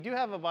We do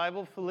have a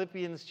Bible,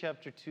 Philippians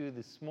chapter 2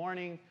 this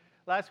morning.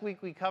 Last week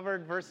we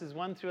covered verses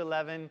 1 through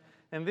 11,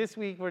 and this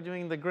week we're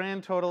doing the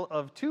grand total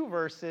of two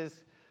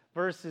verses,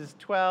 verses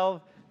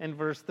 12 and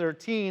verse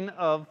 13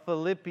 of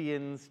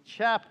Philippians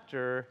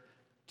chapter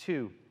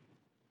 2.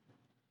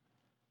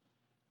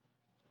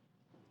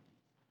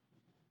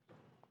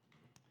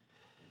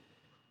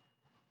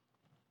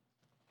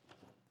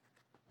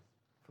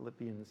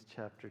 Philippians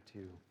chapter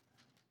 2.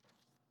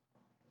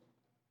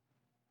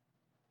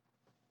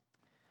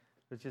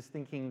 I was just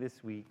thinking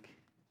this week,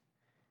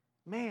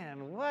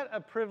 man, what a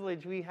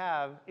privilege we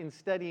have in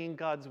studying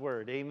God's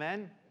Word. Amen?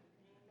 Amen.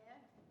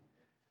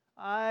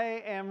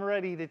 I am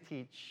ready to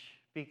teach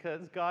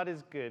because God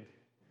is good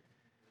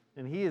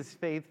and He is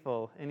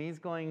faithful, and He's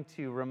going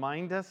to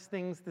remind us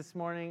things this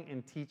morning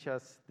and teach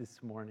us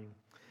this morning.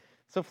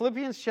 So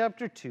Philippians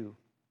chapter 2,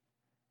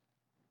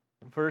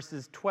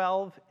 verses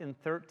 12 and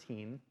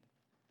 13,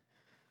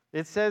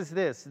 it says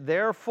this,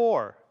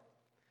 "Therefore,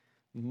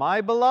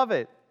 my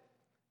beloved,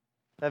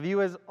 have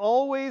you as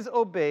always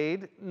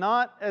obeyed,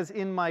 not as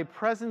in my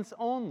presence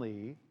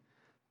only,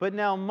 but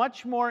now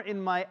much more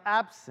in my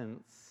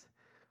absence,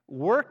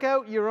 work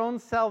out your own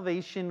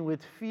salvation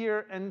with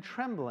fear and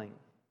trembling."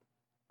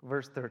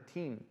 Verse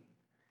 13.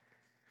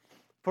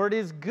 For it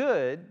is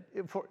God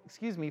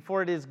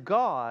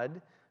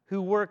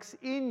who works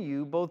in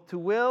you both to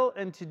will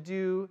and to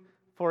do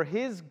for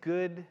His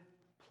good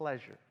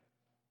pleasure.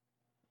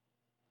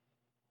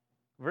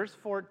 Verse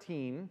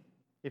 14,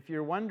 if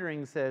you're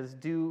wondering, says,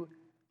 "Do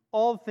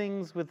all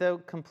things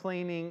without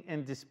complaining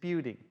and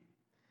disputing."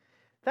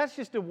 That's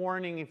just a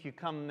warning if you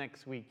come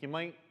next week. You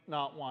might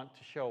not want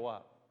to show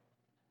up.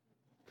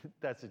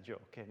 That's a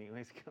joke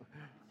anyways.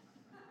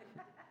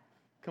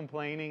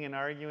 Complaining and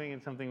arguing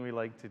is something we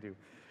like to do.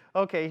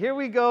 Okay, here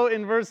we go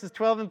in verses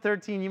 12 and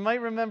 13. You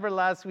might remember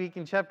last week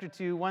in chapter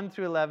 2, 1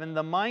 through 11,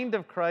 the mind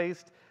of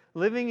Christ,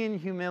 living in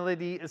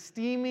humility,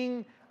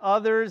 esteeming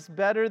others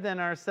better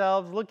than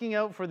ourselves, looking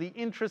out for the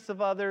interests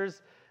of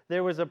others.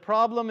 There was a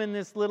problem in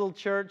this little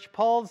church.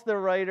 Paul's the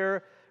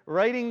writer,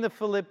 writing the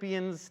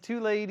Philippians,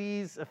 two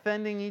ladies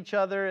offending each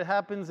other. It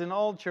happens in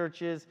all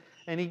churches.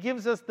 And he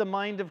gives us the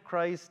mind of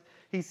Christ.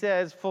 He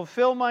says,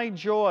 "Fulfill my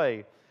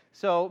joy."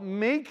 So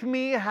make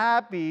me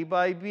happy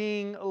by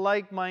being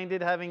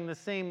like-minded, having the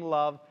same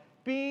love,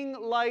 being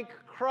like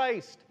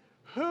Christ,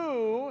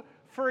 who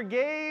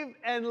forgave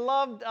and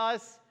loved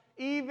us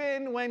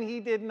even when He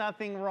did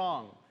nothing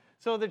wrong.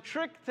 So the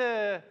trick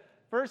to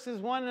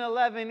verses 1 and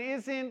 11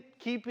 isn't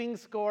keeping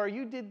score.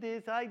 You did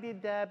this, I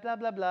did that, blah,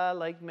 blah, blah,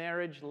 like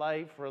marriage,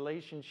 life,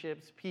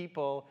 relationships,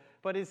 people.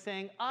 But is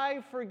saying, I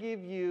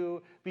forgive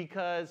you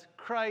because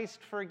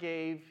Christ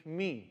forgave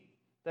me.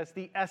 That's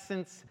the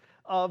essence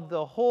of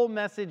the whole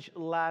message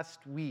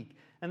last week.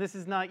 And this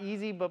is not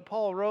easy, but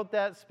Paul wrote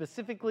that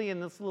specifically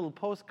in this little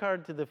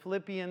postcard to the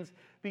Philippians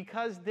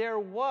because there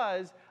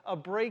was a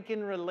break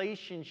in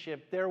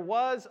relationship. There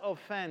was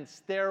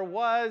offense. There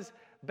was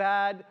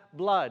bad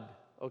blood.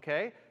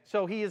 Okay?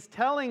 So he is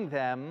telling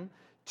them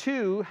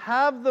to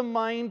have the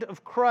mind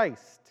of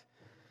Christ.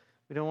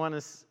 We don't want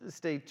to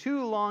stay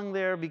too long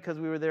there because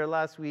we were there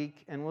last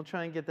week, and we'll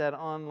try and get that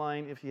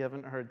online if you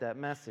haven't heard that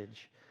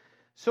message.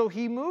 So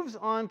he moves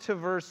on to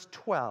verse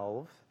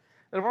 12.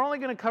 And we're only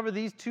going to cover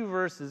these two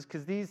verses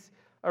because these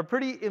are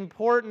pretty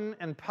important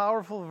and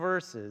powerful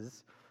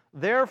verses.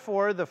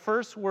 Therefore, the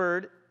first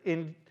word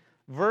in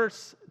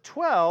verse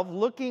 12,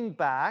 looking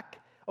back,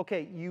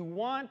 okay, you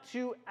want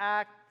to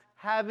act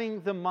having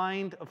the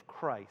mind of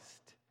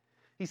Christ.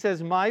 He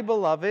says, my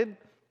beloved,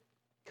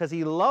 because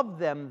he loved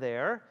them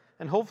there,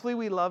 and hopefully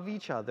we love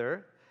each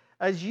other,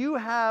 as you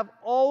have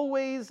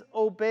always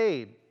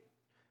obeyed.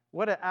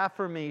 What an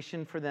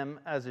affirmation for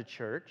them as a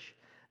church.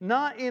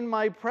 Not in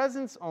my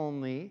presence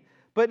only,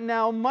 but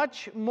now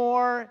much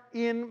more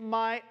in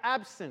my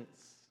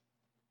absence.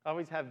 I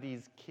always have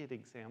these kid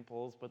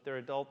examples, but they're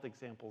adult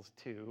examples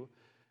too.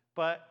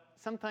 But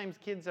sometimes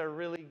kids are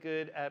really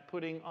good at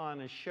putting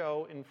on a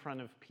show in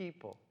front of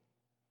people.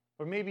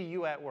 Or maybe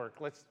you at work.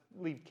 Let's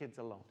leave kids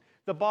alone.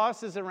 The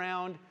boss is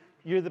around,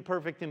 you're the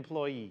perfect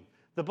employee.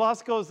 The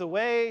boss goes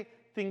away,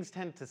 things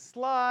tend to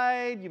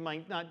slide, you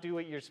might not do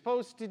what you're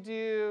supposed to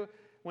do.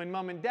 When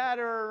mom and dad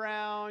are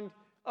around,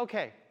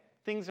 okay,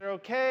 things are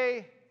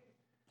okay.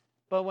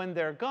 But when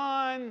they're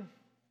gone,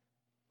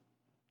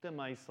 the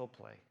mice will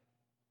play.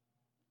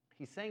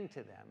 He's saying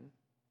to them,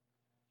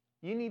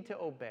 you need to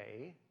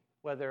obey.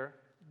 Whether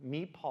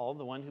me, Paul,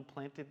 the one who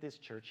planted this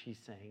church, he's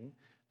saying,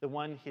 the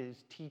one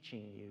who's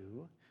teaching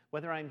you,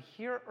 whether I'm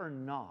here or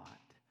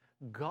not,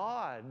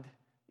 God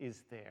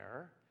is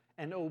there,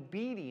 and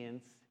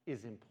obedience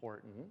is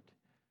important,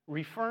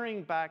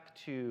 referring back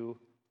to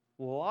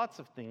lots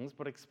of things,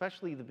 but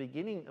especially the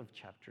beginning of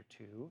chapter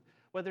 2,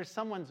 whether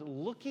someone's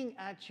looking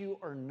at you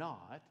or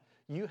not,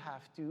 you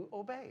have to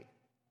obey.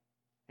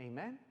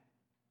 Amen?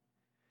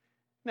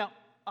 Now,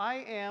 I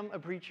am a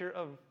preacher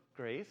of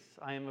grace.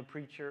 I am a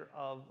preacher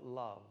of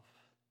love.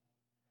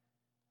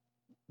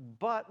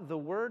 But the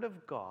Word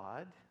of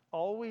God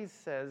always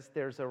says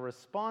there's a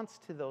response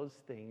to those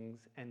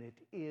things, and it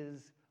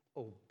is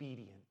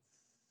obedience.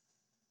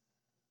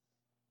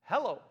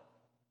 Hello.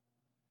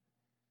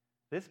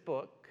 This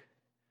book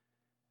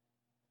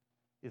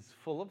is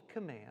full of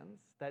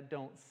commands that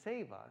don't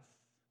save us,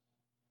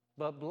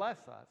 but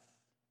bless us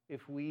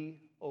if we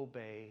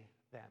obey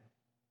them.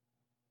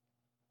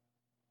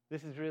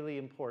 This is really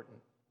important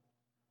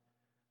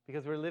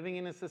because we're living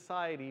in a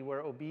society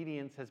where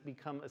obedience has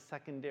become a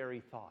secondary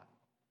thought.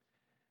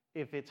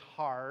 If it's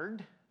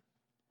hard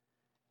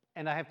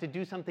and I have to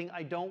do something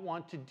I don't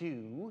want to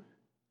do,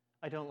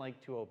 I don't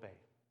like to obey.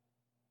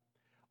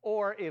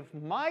 Or if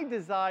my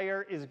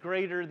desire is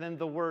greater than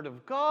the Word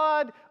of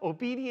God,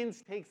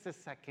 obedience takes a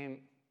second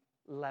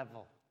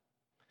level.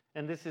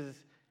 And this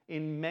is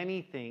in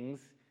many things,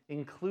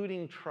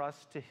 including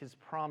trust to His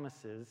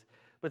promises.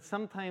 But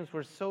sometimes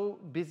we're so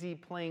busy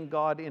playing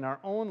God in our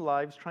own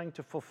lives, trying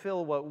to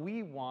fulfill what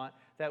we want,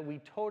 that we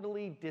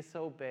totally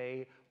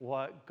disobey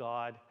what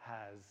God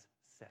has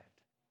said.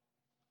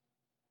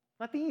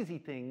 Not the easy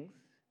things,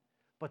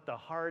 but the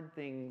hard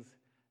things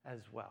as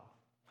well.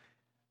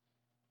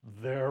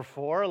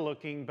 Therefore,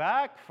 looking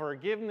back,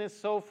 forgiveness,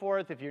 so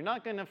forth, if you're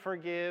not going to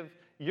forgive,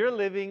 you're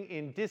living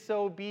in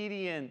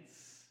disobedience.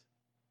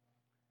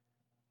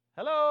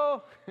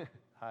 Hello.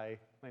 Hi,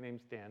 my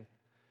name's Dan.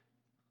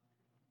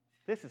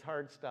 This is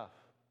hard stuff.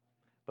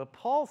 But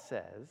Paul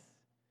says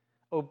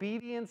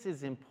obedience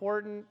is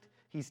important.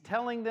 He's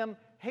telling them,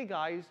 hey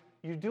guys,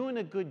 you're doing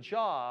a good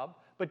job,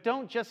 but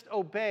don't just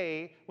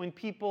obey when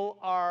people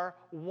are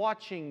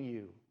watching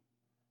you.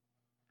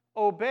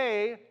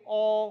 Obey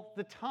all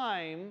the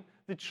time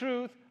the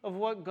truth of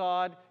what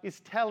God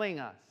is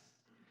telling us.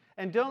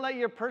 And don't let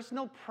your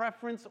personal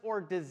preference or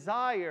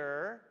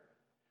desire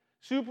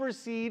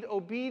supersede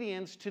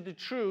obedience to the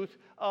truth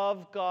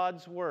of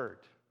God's Word.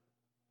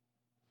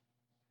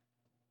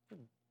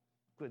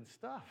 Good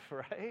stuff,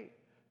 right?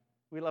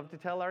 We love to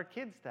tell our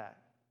kids that.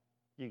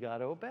 You got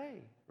to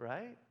obey,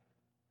 right?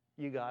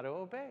 You got to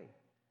obey.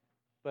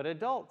 But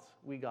adults,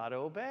 we got to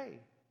obey.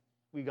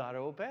 We got to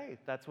obey.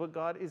 That's what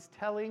God is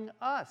telling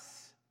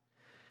us.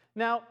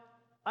 Now,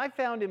 I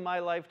found in my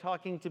life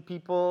talking to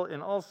people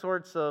in all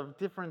sorts of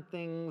different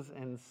things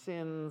and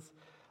sins,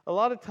 a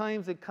lot of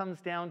times it comes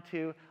down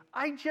to,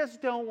 I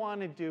just don't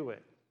want to do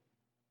it.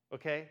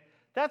 Okay?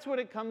 That's what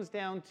it comes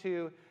down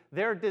to.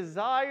 Their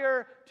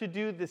desire to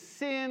do the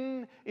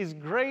sin is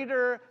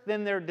greater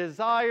than their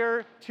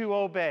desire to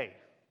obey.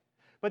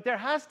 But there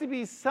has to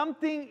be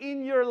something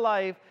in your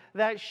life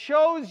that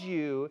shows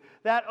you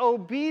that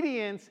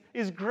obedience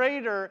is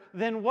greater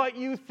than what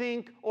you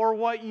think or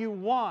what you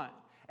want.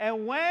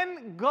 And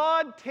when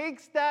God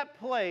takes that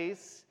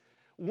place,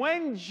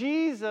 when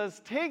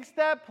Jesus takes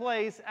that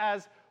place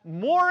as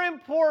more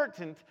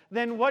important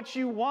than what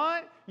you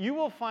want, you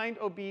will find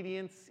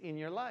obedience in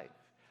your life.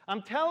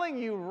 I'm telling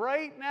you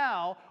right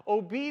now,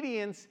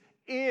 obedience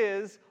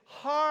is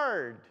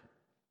hard.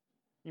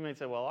 You might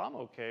say, well, I'm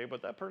okay,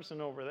 but that person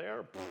over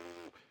there,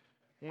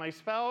 my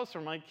spouse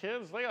or my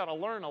kids, they ought to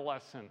learn a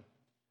lesson.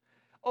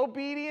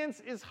 Obedience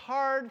is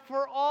hard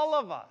for all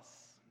of us,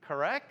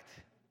 correct?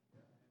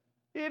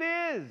 It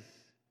is.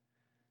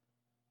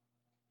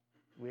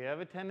 We have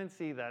a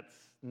tendency that's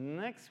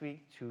next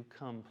week to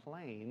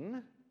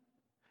complain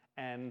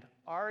and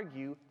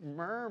argue,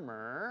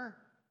 murmur,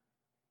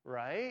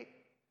 right?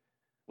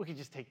 We could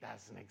just take that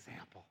as an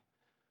example.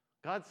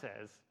 God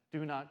says,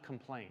 do not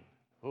complain.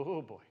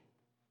 Oh, boy.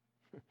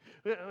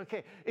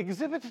 Okay,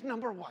 exhibit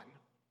number 1.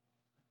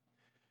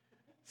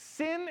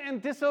 Sin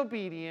and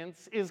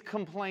disobedience is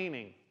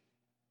complaining.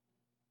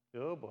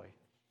 Oh, boy.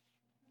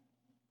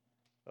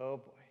 Oh,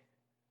 boy.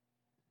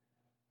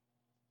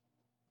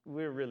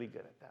 We're really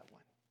good at that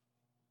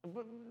one.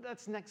 But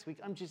that's next week.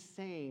 I'm just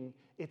saying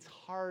it's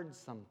hard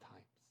sometimes.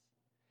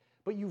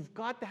 But you've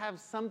got to have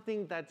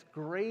something that's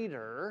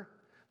greater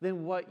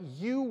than what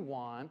you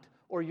want,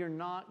 or you're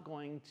not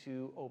going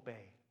to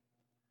obey.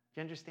 Do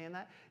you understand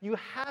that? You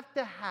have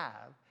to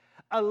have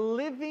a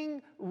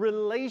living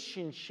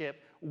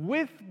relationship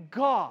with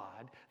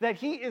God that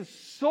He is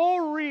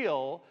so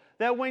real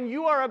that when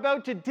you are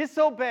about to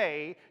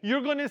disobey,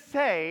 you're going to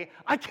say,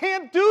 I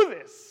can't do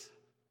this.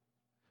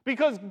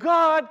 Because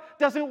God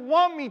doesn't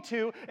want me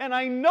to, and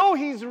I know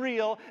He's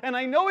real, and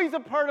I know He's a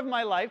part of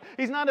my life.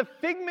 He's not a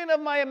figment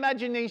of my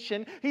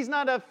imagination. He's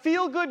not a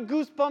feel-good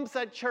goosebumps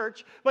at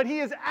church, but He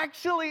is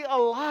actually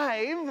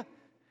alive,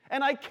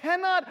 and I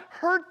cannot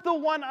hurt the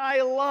one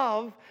I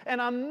love, and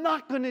I'm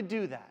not going to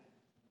do that.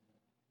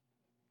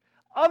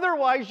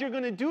 Otherwise, you're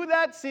going to do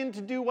that sin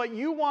to do what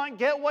you want,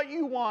 get what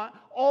you want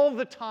all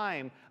the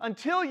time,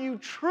 until you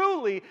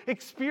truly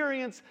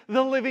experience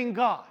the living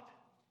God.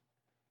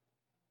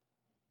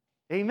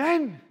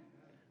 Amen.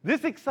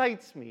 This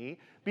excites me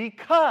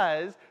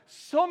because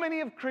so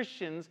many of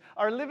Christians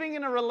are living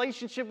in a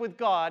relationship with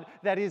God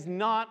that is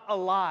not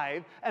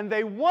alive, and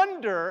they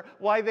wonder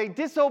why they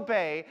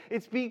disobey.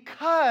 It's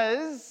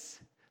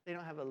because they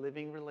don't have a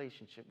living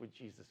relationship with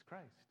Jesus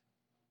Christ.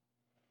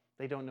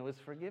 They don't know His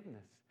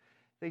forgiveness.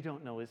 They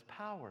don't know His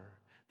power.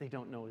 They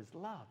don't know His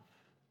love.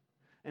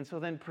 And so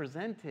then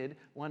presented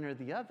one or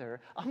the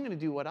other, I'm going to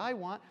do what I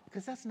want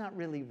because that's not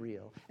really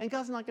real. And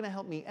God's not going to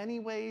help me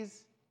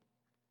anyways.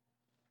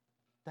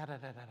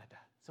 Da-da-da-da-da-da.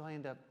 So I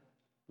end up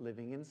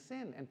living in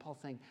sin. And Paul's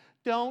saying,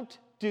 don't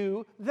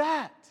do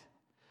that.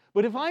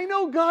 But if I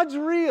know God's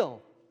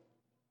real,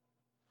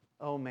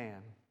 oh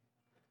man,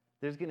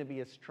 there's going to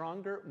be a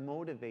stronger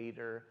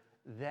motivator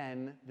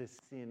than the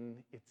sin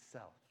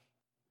itself.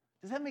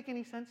 Does that make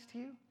any sense to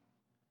you?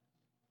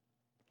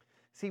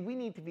 See, we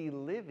need to be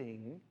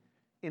living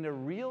in a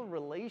real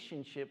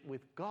relationship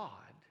with God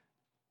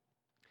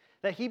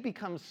that he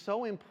becomes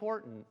so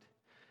important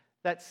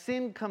that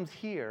sin comes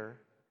here,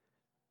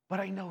 but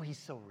I know he's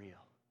so real.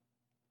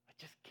 I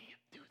just can't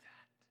do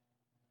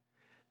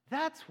that.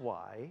 That's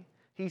why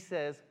he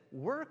says,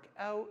 work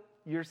out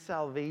your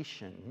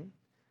salvation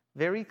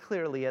very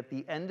clearly at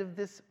the end of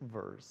this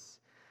verse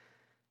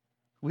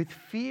with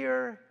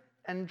fear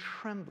and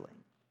trembling.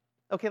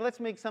 Okay, let's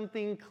make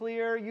something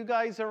clear. You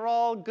guys are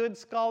all good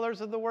scholars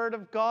of the Word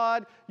of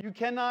God. You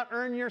cannot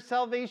earn your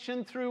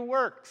salvation through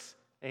works.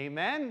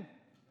 Amen?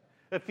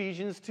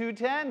 Ephesians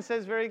 2:10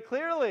 says very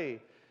clearly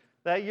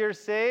that you're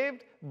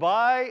saved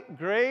by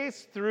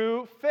grace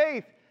through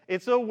faith.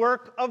 It's a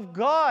work of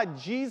God.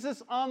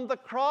 Jesus on the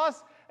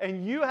cross,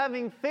 and you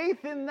having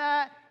faith in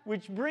that,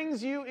 which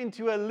brings you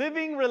into a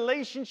living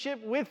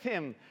relationship with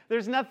him.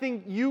 There's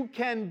nothing you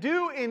can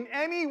do in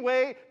any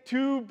way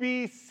to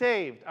be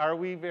saved. Are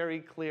we very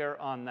clear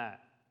on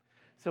that?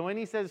 So when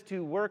he says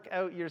to work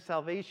out your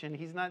salvation,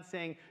 he's not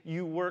saying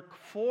you work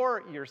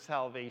for your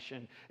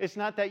salvation. It's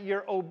not that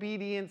your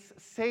obedience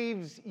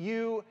saves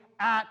you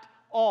at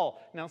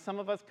all. Now, some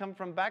of us come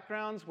from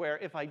backgrounds where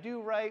if I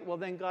do right, well,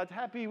 then God's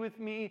happy with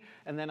me,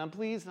 and then I'm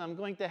pleased, and I'm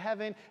going to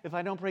heaven. If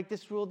I don't break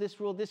this rule, this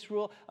rule, this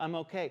rule, I'm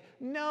okay.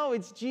 No,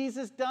 it's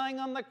Jesus dying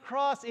on the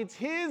cross. It's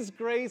his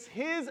grace,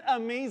 his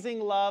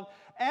amazing love,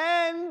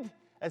 and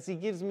as he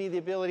gives me the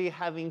ability,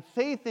 having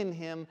faith in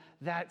him,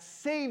 that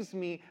saves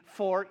me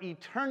for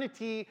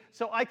eternity,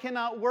 so I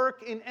cannot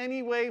work in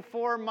any way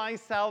for my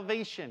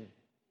salvation.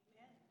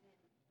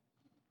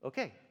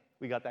 Okay,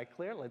 we got that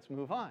clear? Let's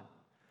move on.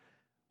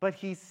 But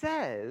he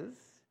says,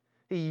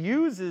 he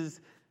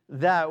uses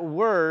that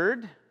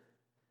word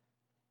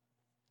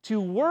to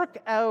work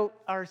out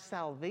our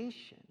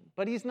salvation.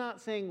 But he's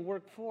not saying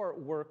work for,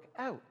 work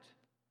out.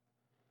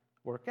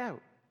 Work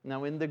out.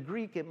 Now, in the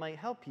Greek, it might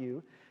help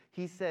you.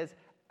 He says,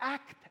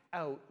 act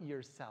out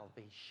your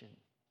salvation.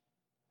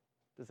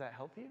 Does that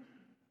help you?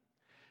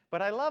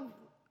 But I love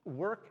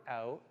work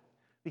out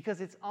because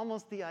it's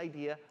almost the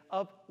idea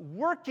of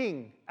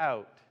working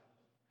out.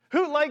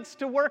 Who likes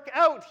to work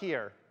out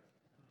here?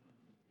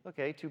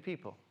 Okay, 2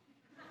 people.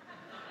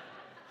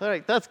 All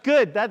right, that's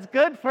good. That's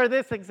good for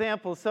this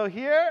example. So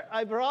here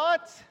I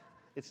brought,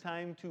 it's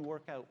time to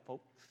work out,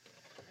 folks.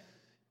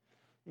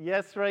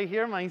 Yes, right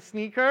here, my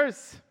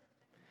sneakers.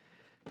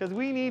 Because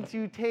we need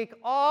to take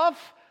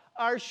off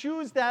our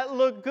shoes that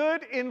look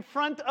good in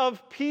front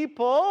of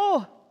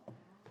people.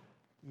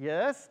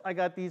 Yes, I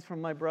got these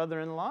from my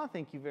brother-in-law.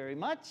 Thank you very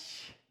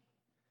much.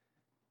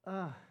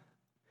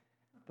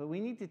 But we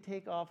need to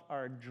take off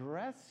our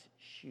dress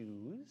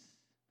shoes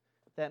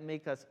that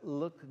make us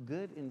look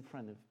good in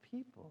front of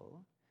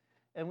people.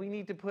 And we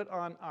need to put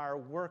on our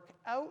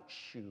workout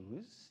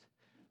shoes,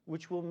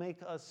 which will make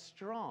us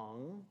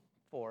strong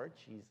for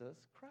Jesus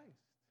Christ.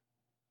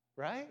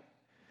 Right?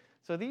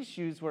 So these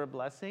shoes were a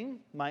blessing.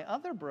 My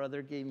other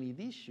brother gave me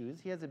these shoes.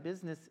 He has a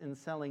business in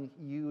selling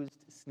used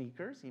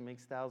sneakers. He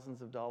makes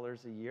thousands of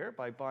dollars a year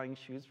by buying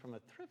shoes from a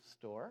thrift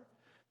store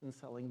and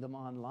selling them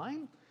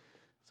online.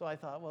 So I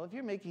thought, well, if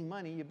you're making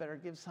money, you better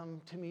give some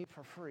to me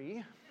for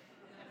free.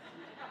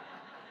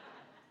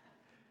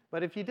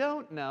 But if you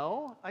don't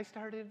know, I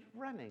started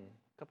running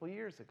a couple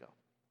years ago.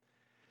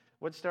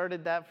 What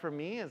started that for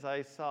me is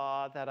I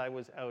saw that I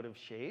was out of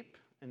shape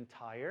and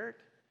tired,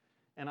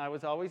 and I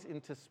was always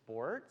into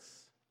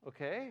sports,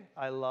 okay?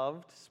 I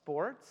loved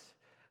sports,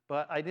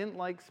 but I didn't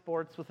like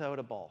sports without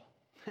a ball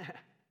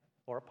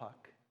or a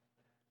puck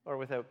or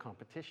without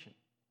competition.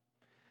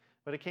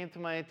 But it came to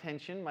my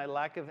attention, my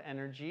lack of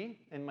energy,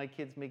 and my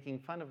kids making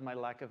fun of my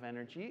lack of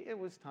energy. It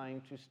was time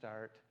to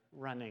start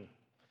running.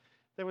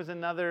 There was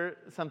another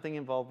something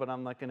involved, but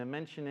I'm not going to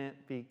mention it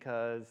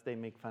because they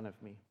make fun of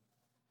me.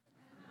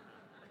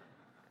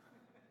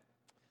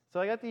 So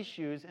I got these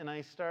shoes, and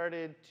I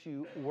started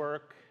to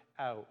work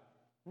out.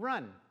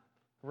 Run.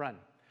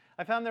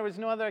 I found there was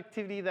no other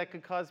activity that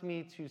could cause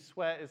me to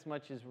sweat as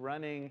much as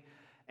running,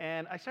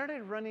 and I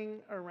started running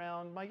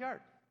around my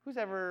yard. Who's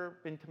ever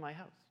been to my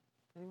house?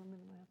 Anyone been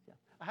to my house? Yeah.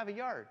 I have a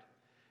yard.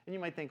 And you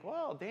might think,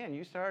 well, Dan,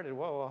 you started.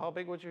 Whoa, how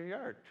big was your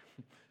yard?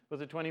 Was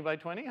it 20 by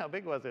 20? How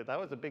big was it? That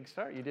was a big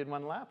start. You did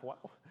 1 lap. Wow.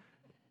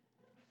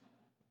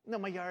 No,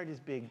 my yard is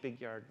big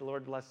yard. The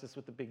Lord blessed us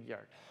with a big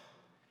yard.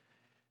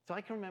 So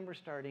I can remember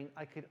starting,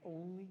 I could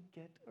only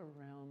get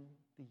around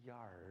the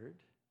yard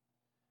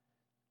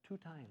 2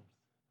 times.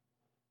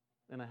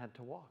 And I had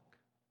to walk.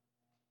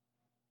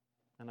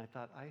 And I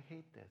thought, I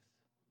hate this.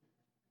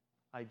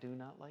 I do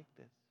not like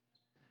this.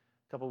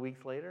 A couple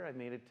weeks later, I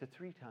made it to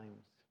 3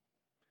 times.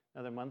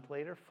 Another month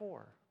later,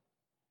 4.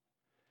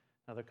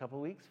 Another couple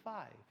weeks,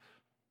 5.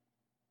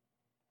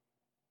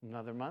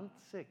 Another month,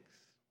 6,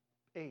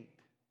 8.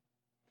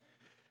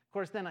 Of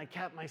course, then I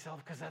capped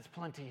myself because that's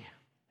plenty.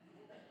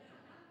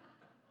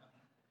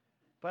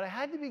 But I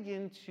had to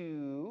begin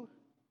to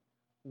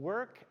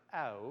work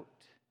out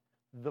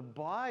the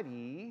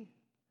body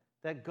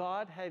that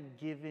God had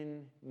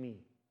given me.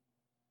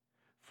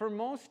 For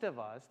most of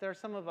us, there are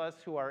some of us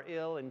who are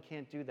ill and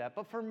can't do that,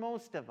 but for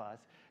most of us,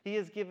 He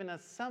has given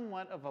us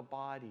somewhat of a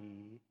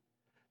body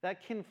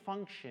that can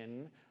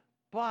function,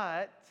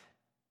 but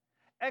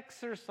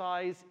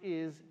exercise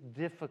is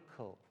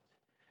difficult.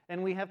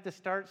 And we have to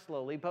start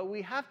slowly, but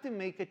we have to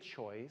make a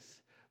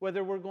choice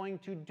whether we're going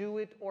to do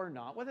it or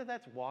not, whether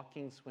that's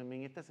walking,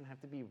 swimming, it doesn't have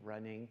to be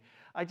running.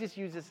 I just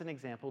use this as an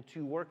example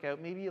to work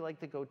out. Maybe you like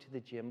to go to the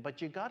gym, but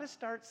you got to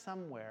start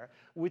somewhere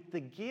with the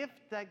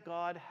gift that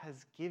God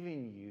has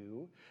given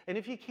you. And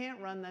if you can't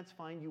run, that's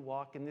fine, you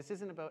walk. And this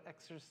isn't about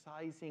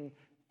exercising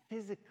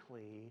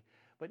physically,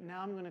 but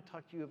now I'm going to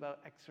talk to you about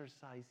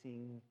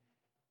exercising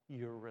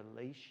your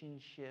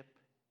relationship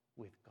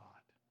with God.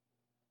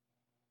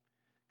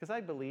 Because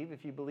I believe,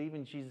 if you believe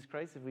in Jesus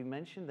Christ, if we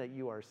mention that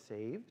you are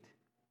saved,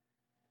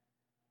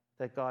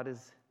 that God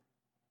has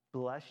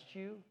blessed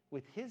you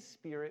with His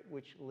Spirit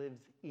which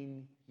lives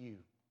in you.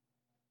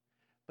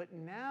 But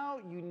now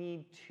you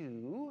need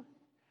to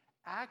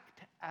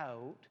act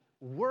out,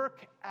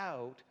 work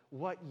out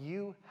what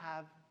you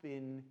have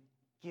been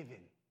given.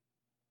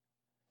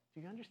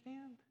 Do you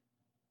understand?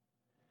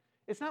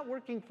 It's not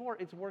working for,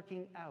 it's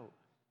working out.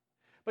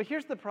 But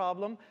here's the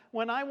problem.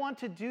 When I want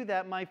to do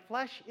that, my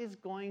flesh is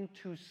going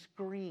to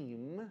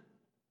scream,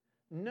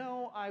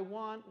 no, I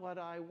want what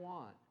I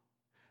want.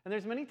 And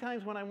there's many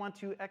times when I want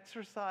to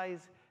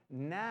exercise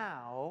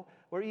now,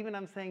 or even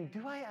I'm saying,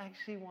 do I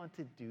actually want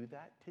to do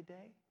that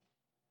today?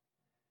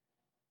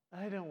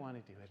 I don't want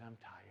to do it. I'm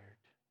tired.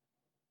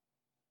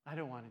 I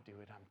don't want to do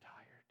it. I'm tired.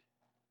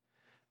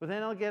 But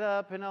then I'll get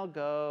up and I'll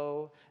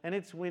go, and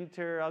it's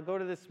winter. I'll go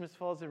to the Smiths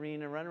Falls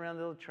Arena, run around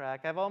the little track.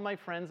 I have all my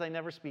friends I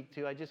never speak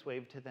to. I just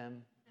wave to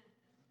them.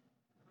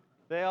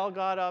 They all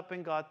got up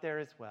and got there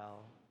as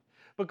well.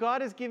 But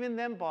God has given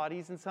them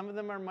bodies, and some of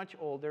them are much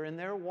older, and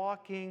they're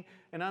walking,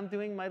 and I'm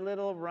doing my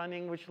little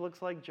running, which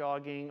looks like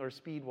jogging or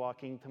speed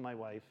walking to my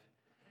wife.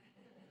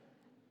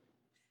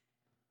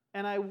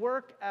 And I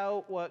work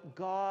out what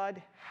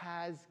God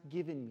has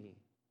given me.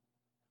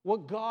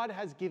 What God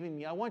has given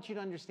me. I want you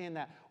to understand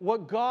that.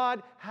 What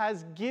God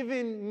has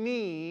given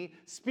me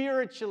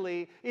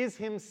spiritually is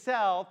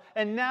Himself,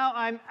 and now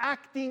I'm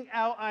acting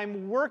out,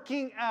 I'm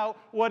working out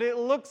what it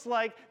looks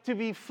like to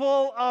be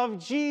full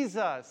of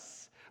Jesus.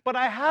 But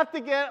I have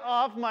to get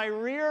off my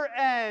rear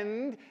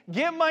end,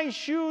 get my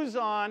shoes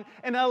on,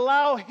 and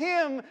allow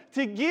Him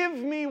to give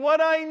me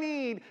what I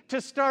need to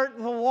start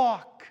the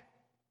walk.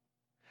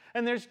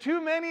 And there's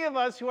too many of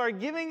us who are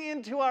giving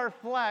into our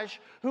flesh,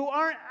 who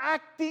aren't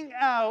acting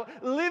out,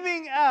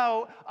 living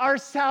out our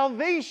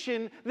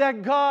salvation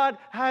that God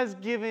has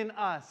given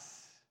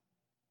us.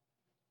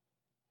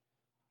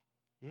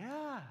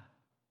 Yeah.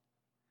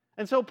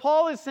 And so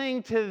Paul is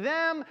saying to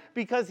them,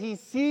 because he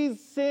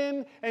sees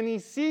sin and he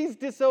sees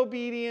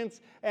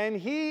disobedience, and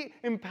he,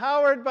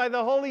 empowered by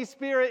the Holy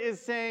Spirit, is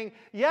saying,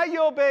 yeah,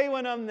 you obey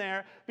when I'm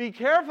there, be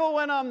careful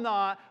when I'm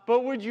not,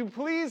 but would you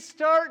please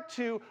start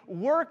to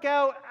work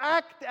out,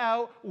 act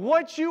out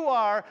what you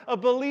are, a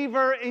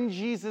believer in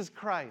Jesus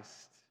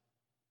Christ.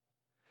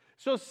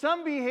 So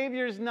some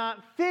behavior is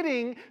not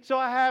fitting, so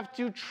I have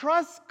to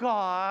trust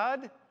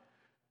God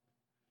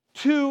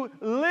to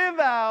live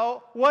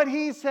out what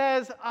He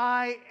says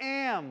I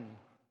am.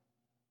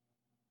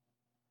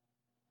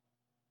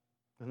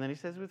 And then He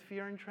says with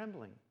fear and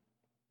trembling.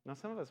 Now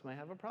some of us might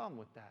have a problem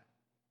with that.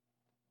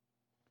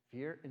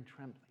 Fear and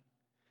trembling.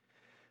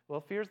 Well,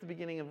 fear is the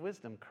beginning of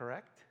wisdom,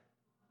 correct?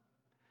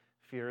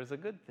 Fear is a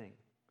good thing.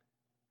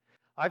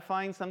 I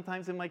find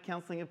sometimes in my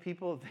counseling of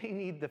people, they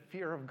need the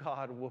fear of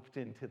God whooped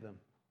into them.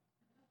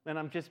 And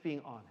I'm just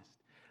being honest.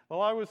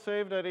 Well, I was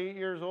saved at 8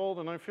 years old,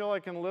 and I feel I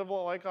can live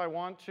like I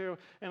want to,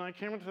 and I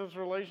came into this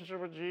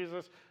relationship with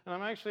Jesus, and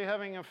I'm actually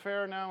having an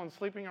affair now and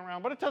sleeping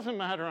around, but it doesn't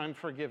matter, I'm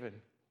forgiven.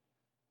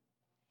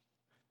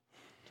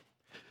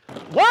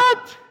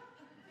 What?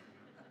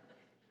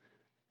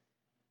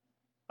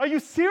 Are you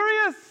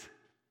serious?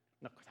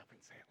 No, because I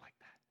wouldn't say it like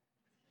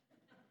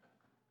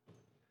that.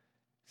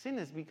 Sin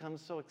has become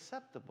so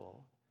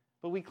acceptable,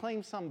 but we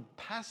claim some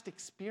past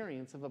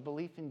experience of a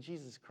belief in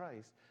Jesus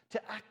Christ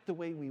to act the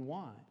way we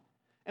want.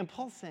 And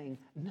Paul's saying,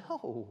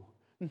 no,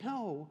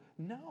 no,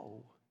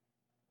 no.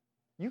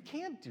 You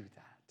can't do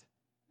that.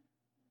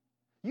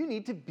 You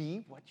need to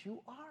be what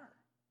you are.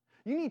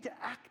 You need to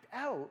act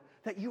out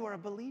that you are a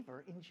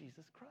believer in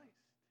Jesus Christ.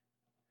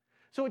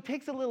 So it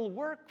takes a little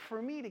work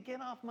for me to get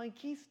off my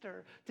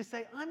keister to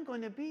say, I'm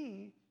going to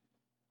be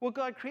what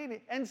God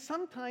created. And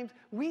sometimes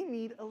we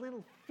need a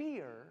little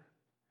fear,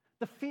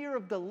 the fear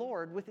of the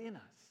Lord within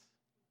us.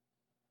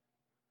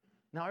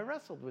 Now, I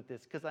wrestled with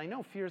this because I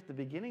know fear is the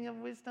beginning of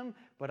wisdom,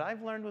 but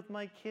I've learned with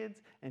my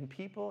kids and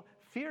people,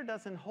 fear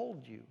doesn't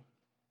hold you.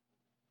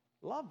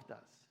 loved us.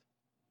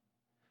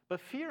 But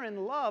fear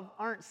and love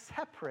aren't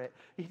separate.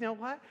 You know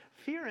what?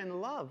 Fear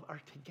and love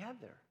are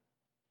together.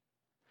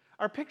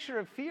 Our picture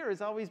of fear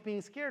is always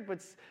being scared,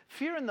 but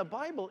fear in the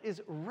Bible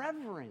is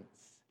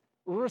reverence,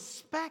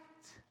 respect,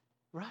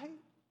 right?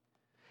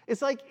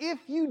 It's like if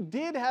you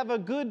did have a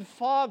good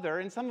father,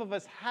 and some of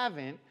us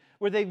haven't,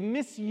 where they've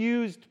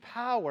misused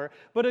power,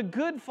 but a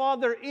good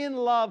father in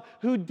love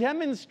who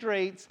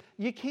demonstrates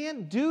you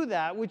can't do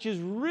that, which is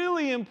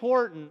really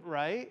important,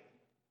 right?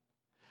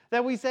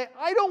 That we say,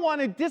 I don't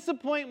want to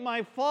disappoint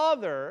my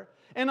father,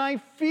 and I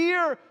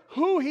fear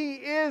who he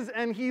is,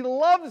 and he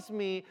loves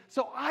me,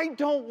 so I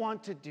don't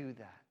want to do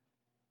that.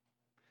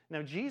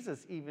 Now,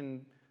 Jesus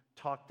even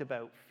talked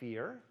about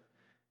fear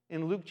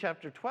in Luke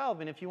chapter 12,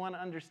 and if you want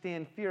to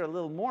understand fear a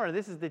little more,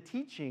 this is the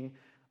teaching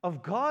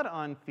of God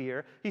on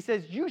fear. He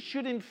says, you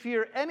shouldn't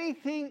fear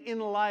anything in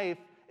life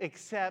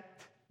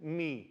except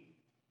me.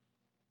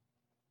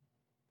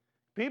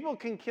 People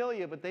can kill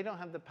you, but they don't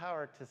have the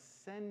power to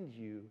send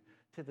you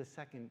to the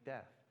second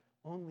death.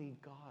 Only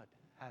God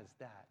has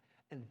that.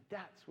 And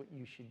that's what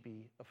you should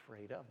be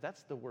afraid of.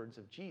 That's the words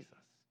of Jesus.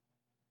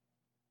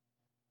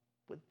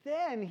 But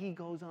then he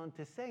goes on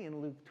to say in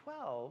Luke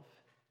 12,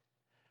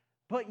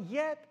 but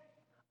yet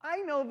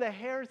I know the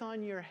hairs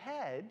on your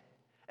head,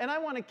 and I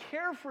want to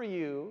care for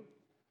you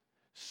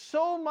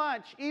so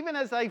much, even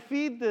as I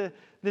feed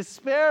the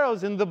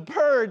sparrows and the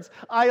birds.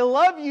 I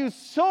love you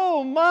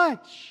so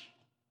much.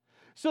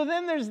 So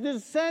then there's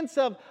this sense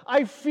of,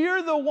 I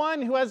fear the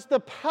one who has the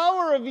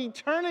power of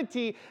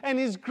eternity and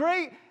is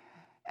great,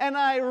 and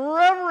I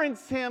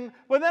reverence him,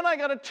 but then I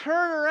got to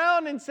turn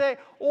around and say,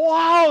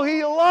 wow,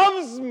 he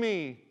loves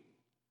me.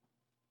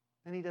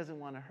 And he doesn't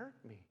want to hurt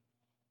me.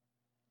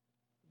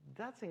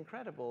 That's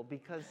incredible,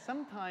 because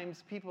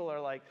sometimes people are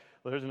like,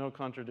 well, there's no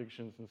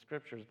contradictions in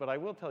scriptures, but I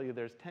will tell you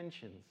there's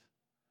tensions.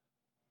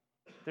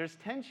 There's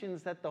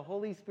tensions that the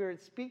Holy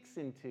Spirit speaks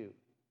into.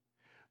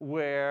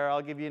 Where,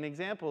 I'll give you an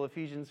example,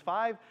 Ephesians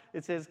 5,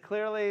 it says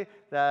clearly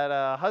that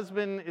a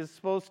husband is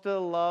supposed to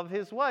love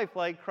his wife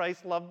like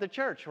Christ loved the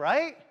church,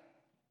 right?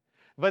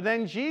 But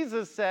then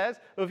Jesus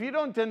says, if you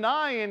don't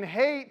deny and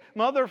hate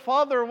mother,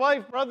 father,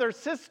 wife, brother,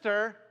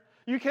 sister,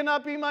 you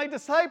cannot be my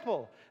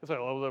disciple. It's like,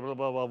 blah, blah,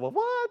 blah, blah, blah,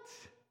 what?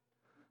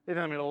 You're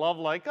telling me to love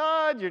like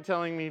God, you're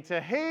telling me to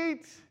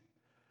hate.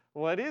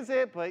 What is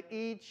it? But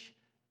each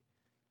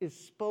is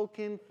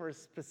spoken for a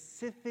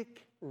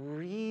specific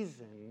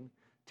reason,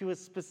 to a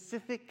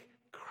specific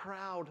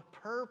crowd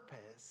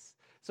purpose.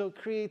 So it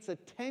creates a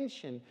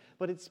tension,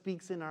 but it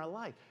speaks in our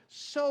life.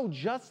 So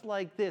just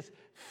like this,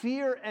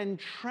 fear and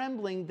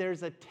trembling,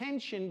 there's a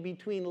tension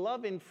between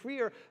love and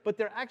fear, but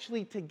they're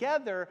actually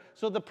together.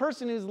 So the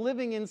person who's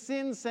living in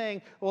sin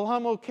saying, well,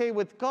 I'm okay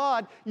with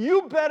God,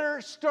 you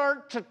better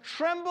start to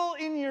tremble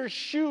in your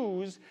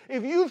shoes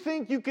if you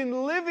think you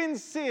can live in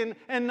sin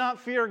and not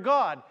fear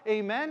God.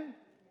 Amen?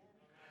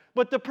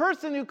 But the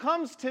person who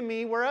comes to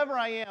me, wherever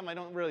I am, I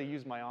don't really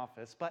use my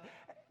office, but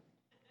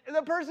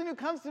the person who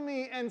comes to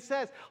me and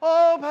says,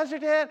 oh, Pastor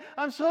Dan,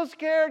 I'm so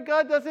scared.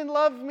 God doesn't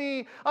love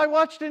me. I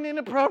watched an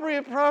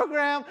inappropriate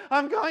program.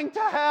 I'm going to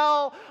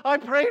hell. I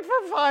prayed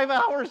for 5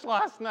 hours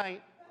last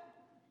night.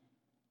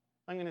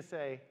 I'm going to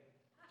say,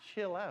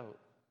 chill out.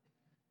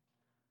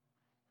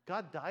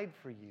 God died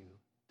for you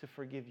to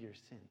forgive your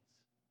sins.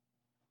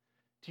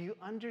 Do you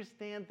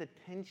understand the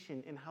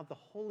tension in how the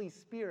Holy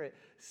Spirit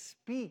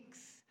speaks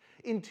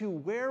into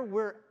where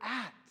we're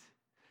at?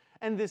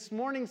 And this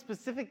morning,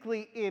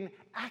 specifically in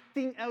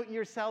acting out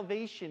your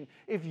salvation,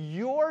 if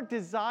your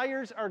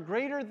desires are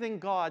greater than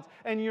God's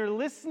and you're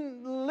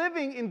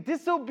living in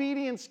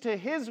disobedience to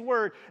His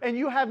word and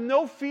you have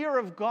no fear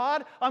of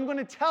God, I'm going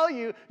to tell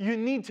you, you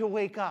need to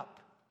wake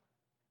up.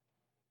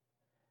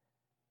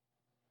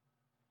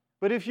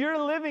 But if you're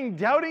living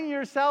doubting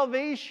your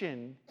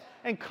salvation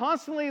and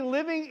constantly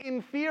living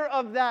in fear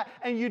of that,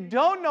 and you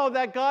don't know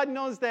that God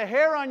knows the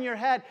hair on your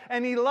head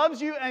and He loves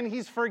you and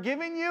He's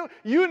forgiving you,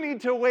 you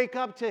need to wake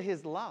up to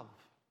His love.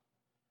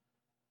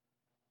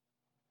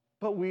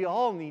 But we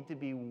all need to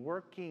be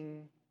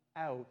working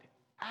out,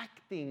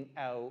 acting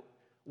out,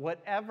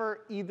 whatever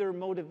either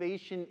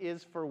motivation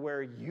is for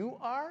where you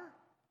are,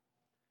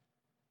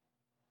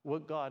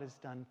 what God has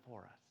done for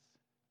us.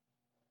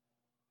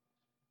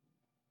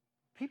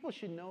 People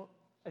should know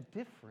a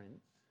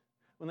difference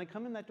when they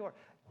come in that door.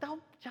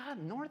 John,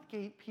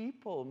 Northgate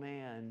people,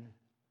 man,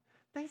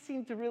 they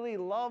seem to really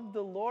love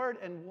the Lord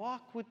and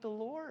walk with the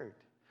Lord.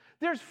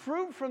 There's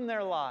fruit from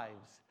their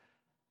lives.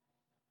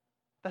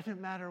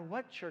 Doesn't matter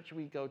what church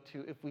we go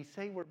to, if we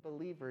say we're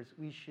believers,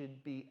 we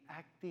should be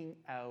acting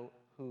out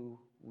who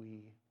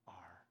we are.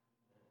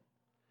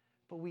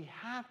 But we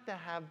have to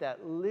have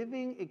that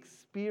living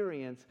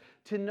experience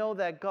to know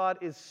that God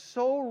is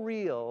so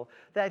real,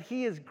 that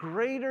he is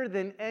greater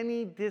than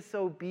any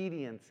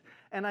disobedience.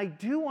 And I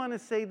do want to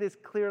say this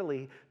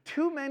clearly.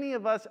 Too many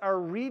of us are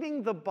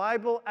reading the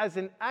Bible as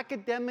an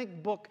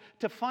academic book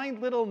to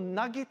find little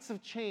nuggets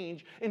of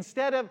change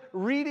instead of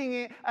reading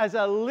it as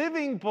a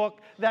living book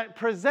that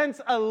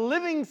presents a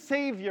living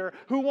Savior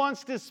who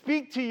wants to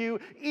speak to you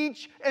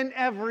each and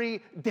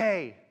every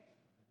day.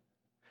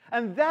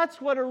 And that's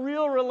what a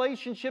real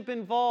relationship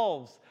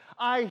involves.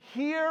 I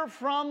hear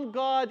from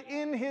God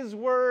in his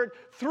word,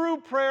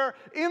 through prayer,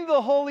 in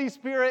the Holy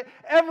Spirit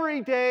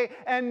every day,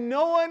 and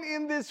no one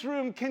in this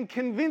room can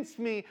convince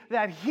me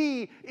that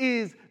he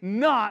is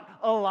not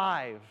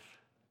alive.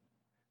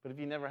 But if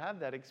you never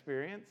have that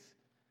experience,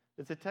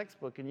 it's a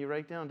textbook, and you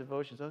write down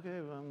devotions.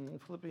 Okay,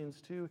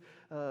 Philippians 2,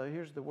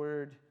 here's the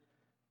word.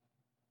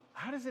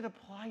 How does it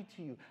apply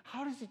to you?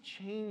 How does it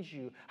change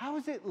you? How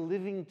is it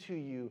living to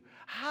you?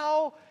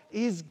 How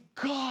is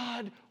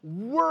God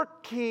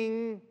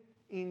working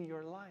in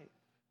your life?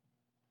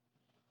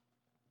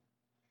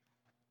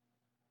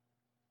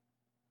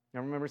 I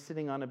remember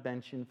sitting on a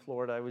bench in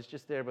Florida. I was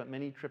just there, but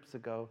many trips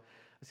ago.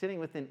 I was sitting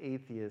with an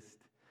atheist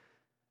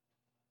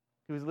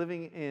who was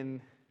living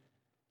in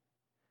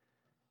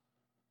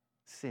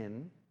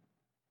sin.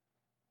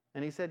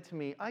 And he said to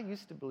me, I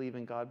used to believe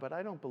in God, but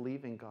I don't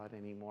believe in God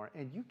anymore.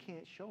 And you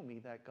can't show me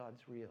that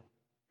God's real.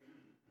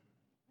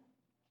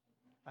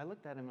 I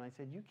looked at him and I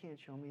said, you can't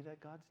show me that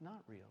God's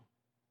not real.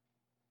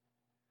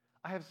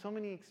 I have so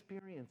many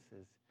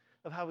experiences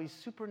of how he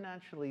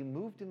supernaturally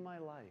moved in my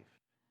life.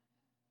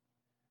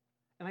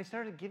 And I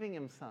started giving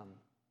him some.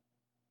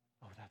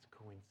 Oh, that's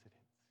coincidence.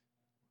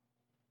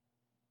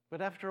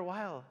 But after a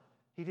while,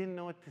 he didn't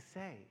know what to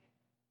say.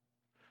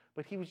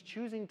 But he was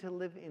choosing to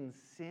live in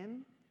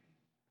sin.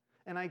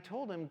 And I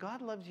told him,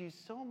 God loves you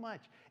so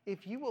much.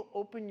 If you will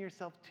open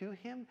yourself to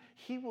him,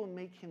 he will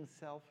make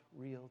himself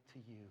real to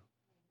you.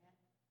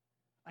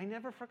 I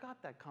never forgot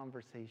that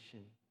conversation.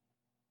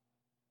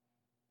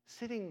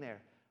 Sitting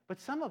there. But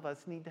some of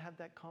us need to have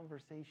that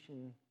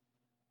conversation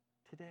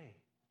today.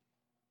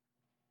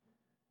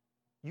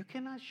 You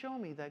cannot show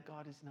me that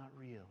God is not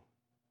real.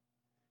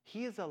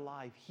 He is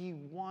alive. He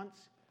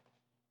wants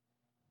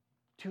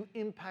to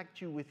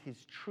impact you with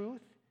his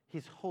truth,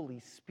 his Holy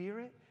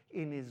Spirit,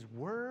 in his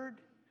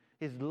word,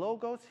 his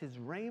logos, his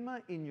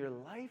rhema in your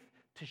life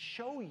to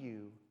show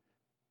you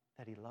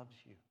that he loves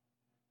you.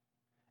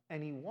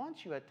 And he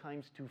wants you at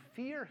times to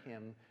fear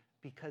him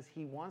because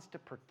he wants to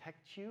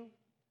protect you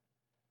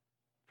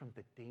from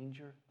the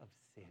danger of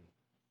sin.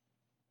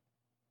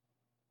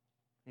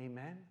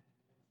 Amen?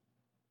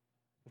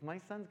 If my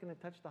son's going to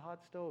touch the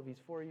hot stove,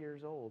 he's 4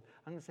 years old,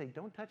 I'm going to say,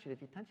 don't touch it.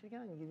 If you touch it again,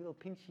 I'm going to give you a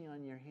little pinchy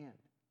on your hand.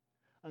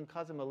 And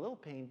cause him a little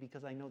pain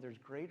because I know there's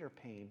greater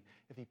pain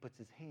if he puts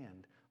his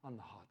hand on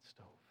the hot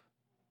stove.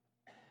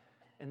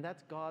 And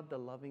that's God, the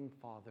loving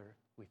Father,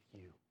 with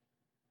you.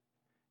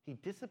 He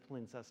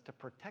disciplines us to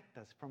protect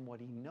us from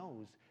what he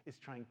knows is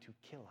trying to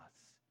kill us,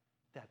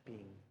 that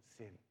being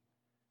sin.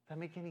 Does that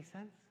make any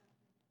sense?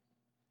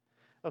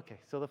 Okay,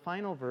 so the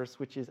final verse,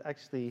 which is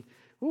actually,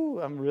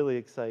 I'm really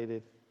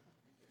excited.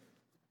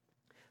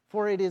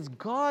 For it is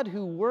God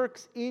who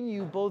works in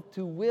you both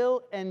to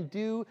will and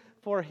do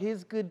for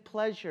his good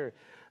pleasure.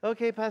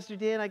 Okay, Pastor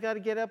Dan, I got to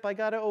get up. I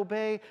got to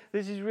obey.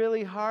 This is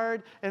really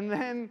hard. And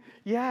then,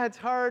 it's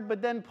hard.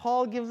 But then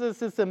Paul gives us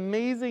this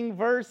amazing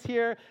verse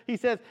here. He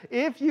says,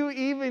 if you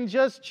even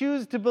just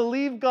choose to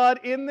believe God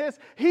in this,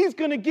 he's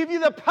going to give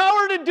you the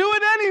power to do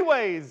it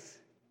anyways.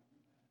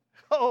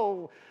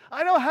 Oh,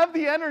 I don't have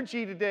the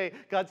energy today.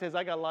 God says,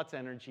 I got lots of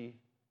energy.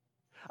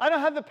 I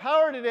don't have the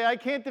power today. I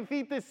can't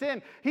defeat this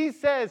sin. He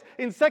says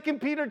in 2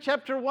 Peter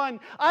chapter 1,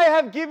 I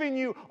have given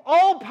you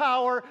all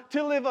power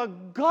to live a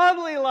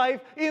godly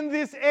life in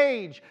this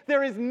age.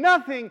 There is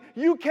nothing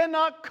you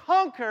cannot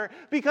conquer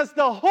because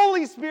the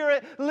Holy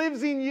Spirit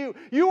lives in you.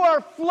 You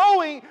are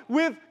flowing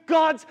with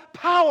God's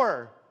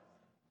power.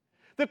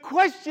 The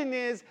question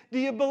is, do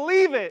you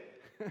believe it?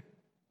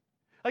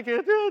 I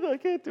can't do it. I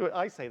can't do it.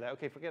 I say that.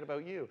 Okay, forget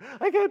about you.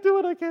 I can't do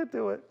it. I can't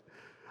do it.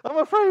 I'm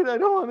afraid. I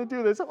don't want to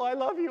do this. Oh, I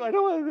love you. I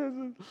don't want to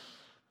do this.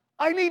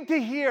 I need to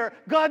hear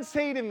God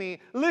say to me,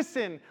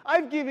 listen,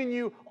 I've given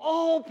you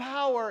all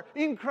power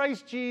in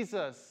Christ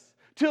Jesus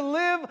to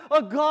live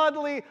a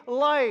godly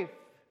life.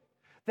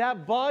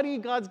 That body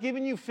God's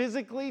given you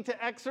physically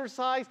to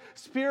exercise,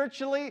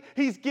 spiritually,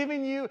 he's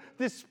given you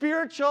the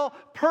spiritual,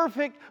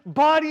 perfect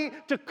body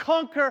to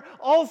conquer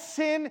all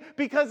sin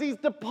because he's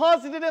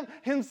deposited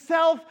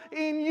himself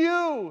in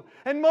you.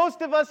 And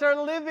most of us are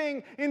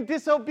living in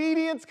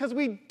disobedience because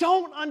we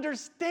don't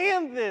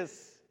understand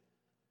this.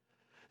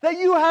 That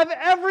you have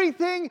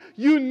everything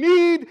you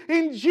need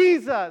in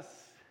Jesus.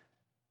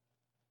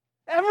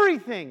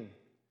 Everything.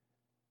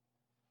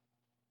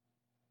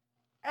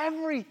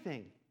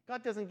 Everything.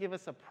 God doesn't give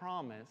us a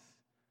promise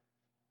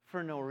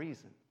for no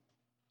reason.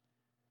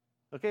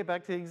 Okay,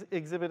 back to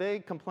Exhibit A,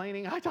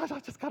 complaining. I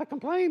just got to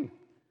complain.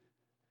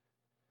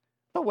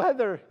 The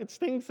weather, it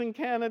stinks in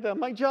Canada.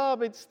 My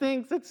job, it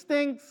stinks, it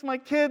stinks. My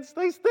kids,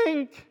 they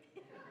stink.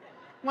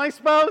 My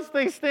spouse,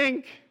 they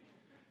stink.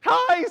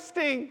 I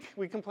stink.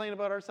 We complain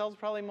about ourselves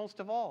probably most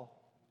of all.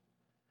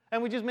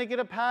 And we just make it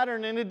a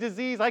pattern and a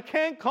disease. I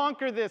can't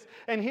conquer this.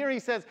 And here he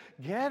says,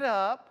 get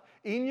up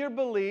in your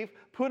belief,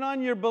 put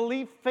on your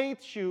belief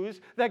faith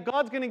shoes, that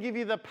God's going to give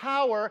you the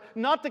power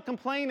not to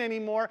complain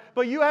anymore,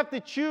 but you have to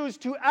choose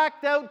to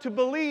act out, to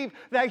believe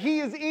that he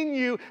is in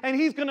you and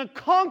he's going to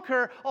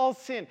conquer all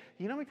sin.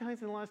 You know how many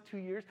times in the last 2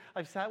 years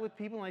I've sat with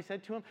people and I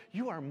said to them,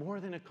 you are more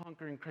than a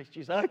conqueror in Christ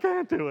Jesus. I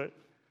can't do it.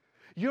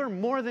 You're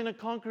more than a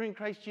conqueror in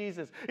Christ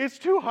Jesus. It's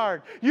too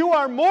hard. You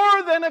are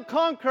more than a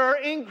conqueror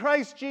in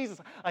Christ Jesus.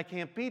 I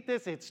can't beat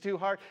this. It's too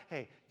hard.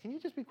 Hey, can you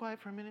just be quiet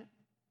for a minute?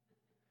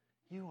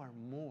 You are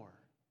more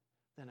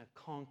than a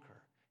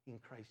conqueror in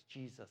Christ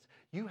Jesus.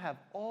 You have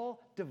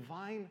all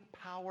divine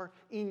power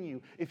in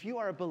you, if you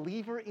are a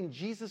believer in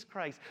Jesus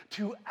Christ,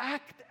 to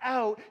act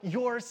out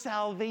your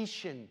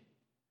salvation.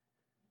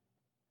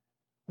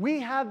 We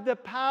have the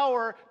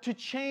power to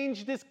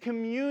change this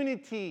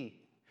community.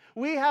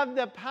 We have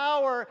the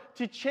power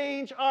to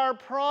change our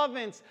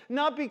province,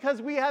 not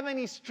because we have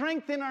any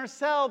strength in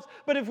ourselves,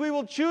 but if we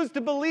will choose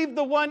to believe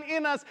the one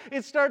in us,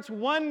 it starts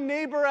one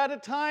neighbor at a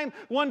time,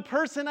 one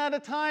person at a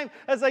time.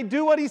 As I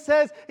do what he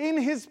says,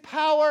 in his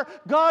power,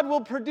 God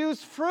will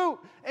produce fruit.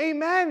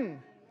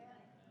 Amen.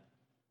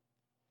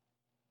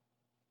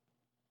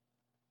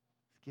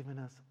 He's given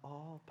us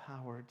all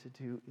power to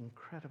do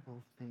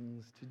incredible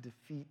things, to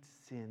defeat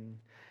sin.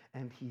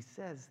 And he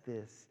says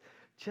this,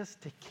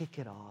 just to kick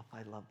it off,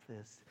 I love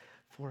this,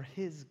 for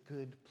his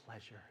good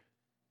pleasure.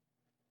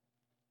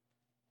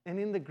 And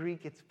in the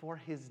Greek, it's for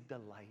his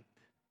delight.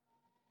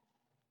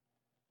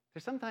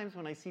 There's sometimes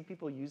when I see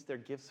people use their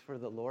gifts for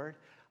the Lord,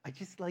 I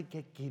just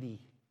get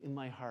giddy in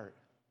my heart.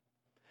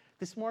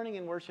 This morning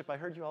in worship, I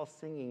heard you all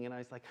singing, and I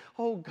was like,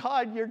 oh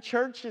God, your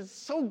church is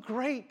so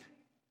great.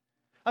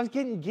 I was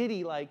getting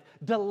giddy,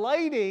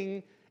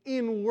 delighting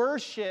in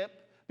worship,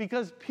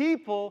 because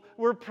people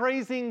were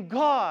praising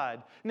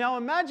God. Now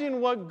imagine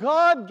what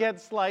God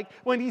gets like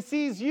when he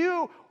sees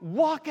you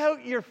walk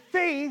out your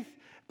faith,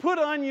 put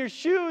on your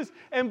shoes,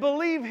 and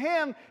believe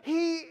him.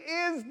 He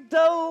is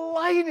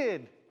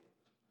delighted.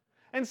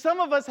 And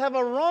some of us have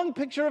a wrong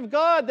picture of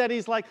God, that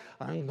he's like,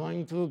 I'm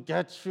going to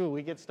get you.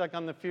 We get stuck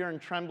on the fear and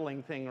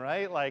trembling thing,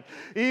 right?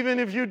 Even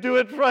if you do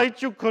it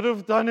right, you could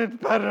have done it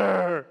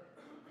better.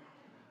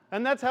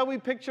 And that's how we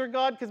picture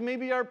God, because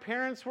maybe our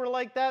parents were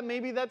like that.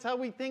 Maybe that's how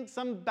we think,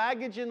 some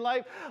baggage in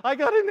life. I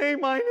got an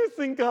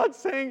A-, and God's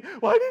saying,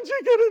 why didn't you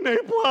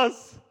get an A+?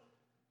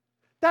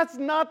 That's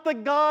not the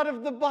God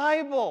of the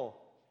Bible.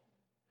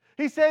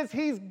 He says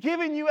he's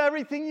given you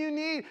everything you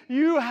need.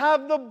 You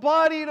have the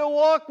body to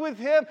walk with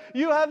him.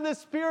 You have the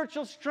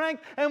spiritual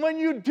strength. And when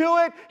you do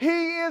it,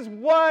 he is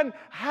one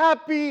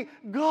happy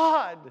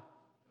God.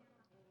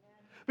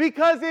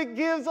 Because it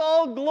gives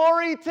all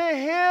glory to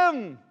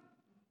him.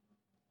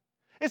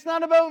 It's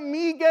not about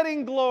me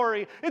getting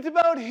glory. It's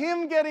about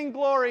him getting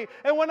glory.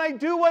 And when I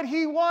do what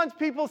he wants,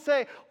 people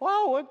say,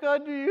 wow, what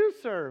God do you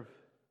serve?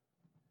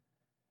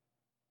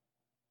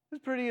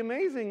 It's pretty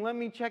amazing. Let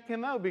me check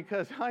him out,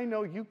 because I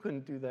know you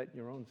couldn't do that in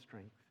your own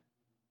strength.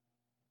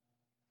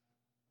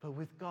 But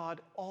with God,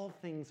 all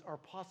things are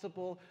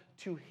possible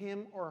to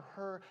him or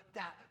her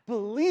that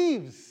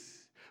believes.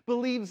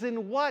 Believes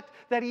in what?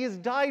 That he has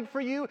died for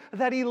you,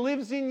 that he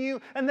lives in you,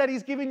 and that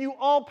he's given you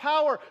all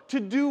power to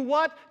do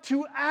what?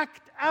 To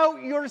act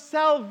out your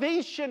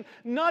salvation,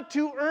 not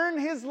to earn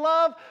his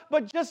love,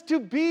 but just to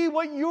be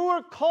what you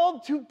are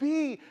called to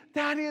be.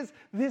 That is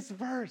this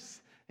verse.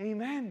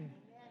 Amen.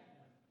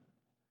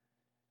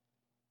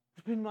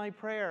 It's been my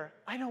prayer.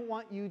 I don't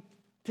want you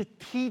to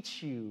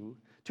teach you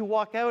to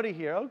walk out of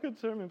here. Oh, good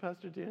sermon,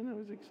 Pastor Dan. That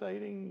was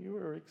exciting. You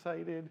were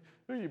excited.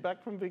 Are you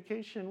back from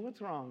vacation?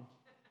 What's wrong?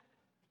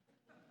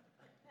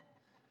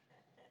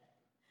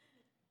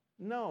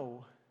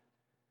 No.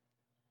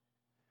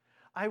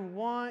 I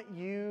want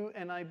you,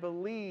 and I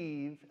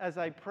believe, as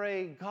I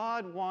pray,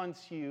 God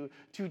wants you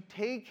to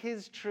take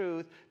his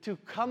truth, to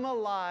come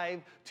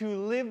alive, to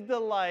live the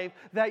life,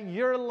 that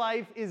your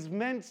life is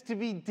meant to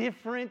be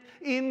different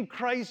in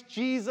Christ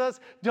Jesus.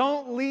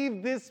 Don't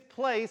leave this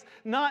place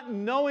not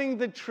knowing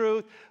the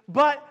truth,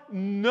 but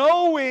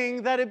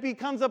knowing that it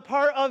becomes a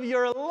part of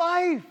your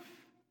life.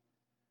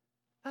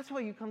 That's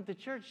why you come to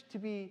church, to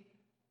be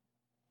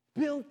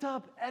built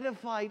up,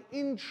 edified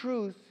in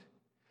truth,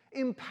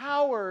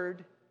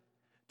 empowered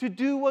to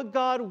do what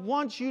God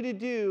wants you to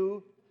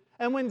do.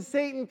 And when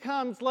Satan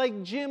comes,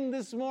 like Jim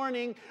this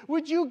morning,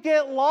 would you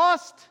get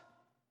lost?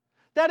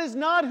 That is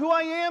not who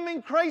I am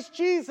in Christ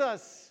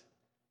Jesus.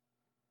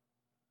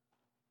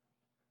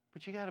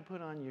 But you got to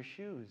put on your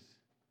shoes.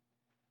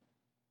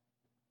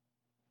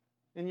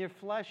 And your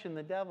flesh and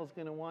the devil's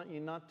going to want you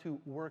not to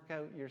work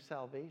out your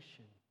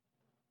salvation.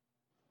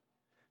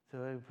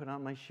 So I put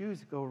on my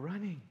shoes, go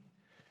running.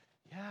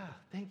 Yeah,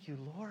 thank you,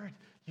 Lord.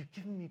 You've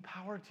given me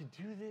power to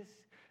do this.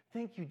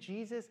 Thank you,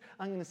 Jesus.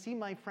 I'm going to see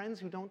my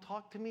friends who don't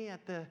talk to me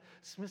at the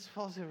Smiths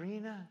Falls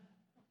Arena.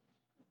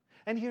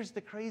 And here's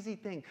the crazy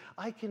thing.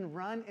 I can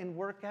run and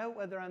work out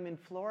whether I'm in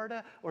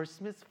Florida or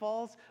Smiths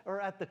Falls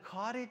or at the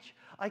cottage.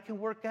 I can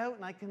work out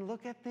and I can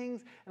look at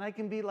things and I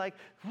can be like,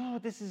 oh,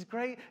 this is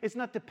great. It's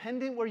not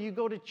dependent where you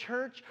go to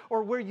church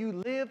or where you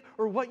live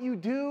or what you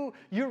do.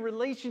 Your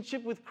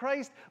relationship with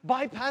Christ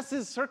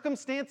bypasses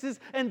circumstances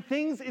and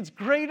things. It's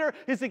greater.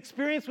 His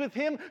experience with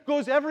Him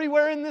goes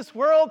everywhere in this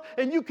world,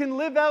 and you can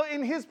live out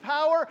in His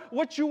power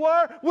what you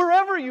are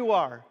wherever you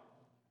are.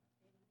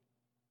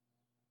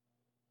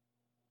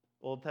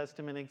 Old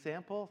Testament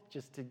example,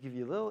 just to give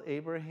you a little,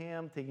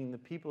 Abraham taking the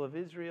people of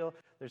Israel.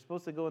 They're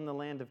supposed to go in the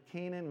land of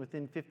Canaan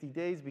within 50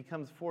 days,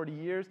 becomes 40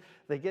 years.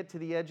 They get to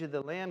the edge of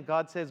the land.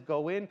 God says,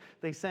 go in.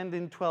 They send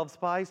in 12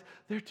 spies.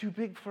 They're too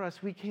big for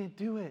us. We can't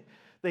do it.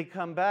 They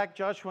come back.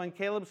 Joshua and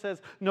Caleb says,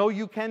 no,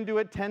 you can do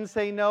it. 10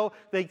 say no.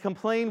 They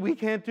complain, we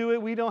can't do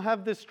it. We don't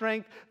have the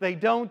strength. They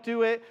don't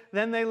do it.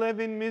 Then they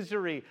live in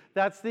misery.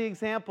 That's the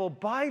example.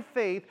 By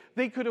faith,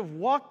 they could have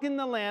walked in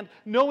the land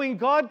knowing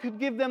God could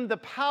give them the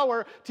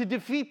power to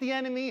defeat the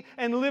enemy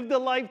and live the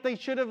life they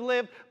should have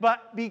lived.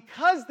 But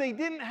because they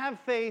didn't have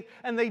faith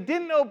and they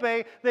didn't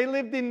obey, they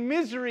lived in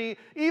misery.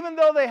 Even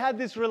though they had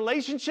this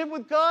relationship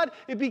with God,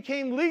 it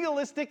became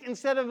legalistic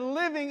instead of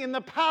living in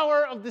the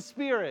power of the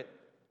Spirit.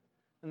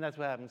 And that's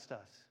what happens to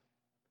us.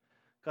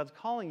 God's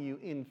calling you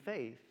in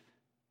faith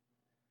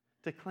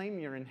to claim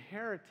your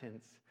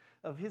inheritance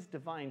of His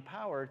divine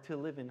power to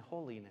live in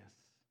holiness.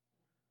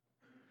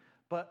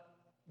 But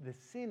the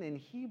sin in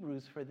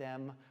Hebrews for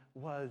them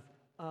was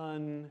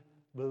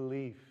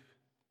unbelief.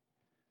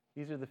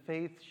 These are the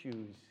faith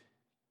shoes.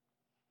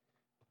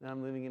 Now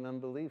I'm living in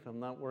unbelief. I'm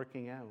not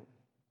working out.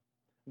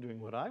 I'm doing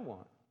what I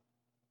want.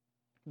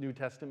 New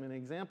Testament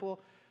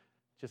example,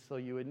 just so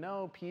you would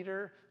know,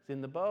 Peter is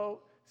in the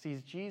boat,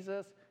 sees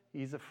Jesus,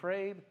 he's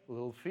afraid, a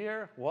little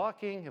fear,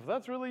 walking. If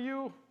that's really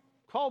you,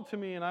 call to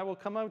me and I will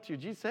come out to you.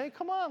 Jesus said, hey,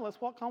 come on,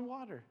 let's walk on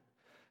water.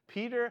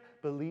 Peter,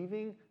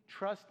 believing,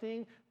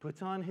 trusting,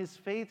 puts on his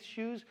faith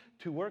shoes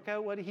to work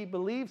out what he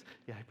believes.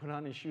 Yeah, he put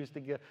on his shoes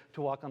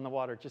to walk on the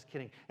water. Just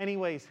kidding.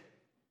 Anyways,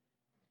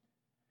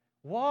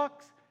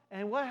 walks,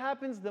 and what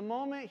happens the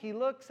moment he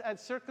looks at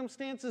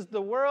circumstances,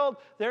 the world,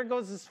 there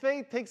goes his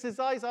faith, takes his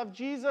eyes off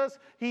Jesus,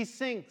 he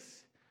sinks.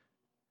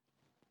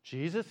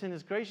 Jesus, in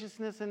His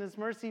graciousness and His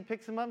mercy,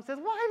 picks him up and says,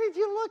 why did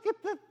you look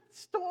at the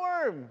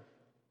storm?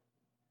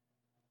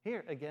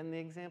 Here, again, the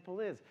example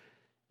is,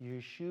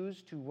 you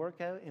choose to work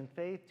out in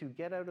faith, to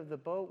get out of the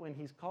boat when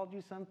He's called you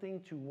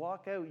something, to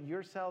walk out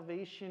your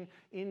salvation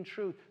in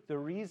truth. The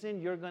reason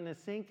you're going to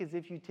sink is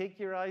if you take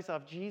your eyes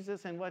off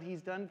Jesus and what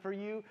He's done for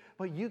you,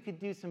 but you could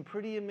do some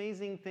pretty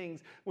amazing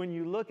things when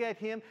you look at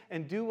Him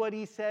and do what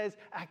He says,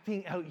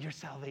 acting out your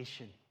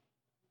salvation.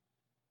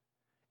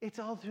 It's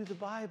all through the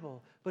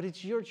Bible, but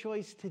it's your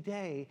choice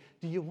today.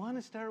 Do you want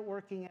to start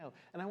working out?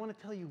 And I want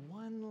to tell you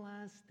one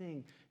last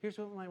thing. Here's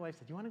what my wife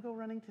said. Do you want to go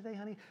running today,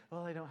 honey?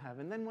 Well, I don't have.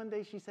 And then one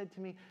day she said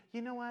to me,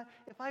 you know what?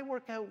 If I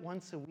work out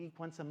once a week,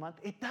 once a month,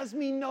 it does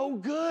me no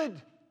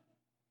good.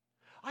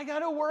 I got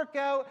to work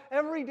out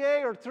every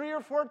day or 3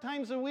 or 4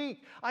 times a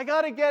week. I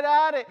got to get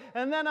at it,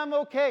 and then I'm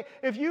okay.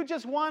 If you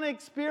just want to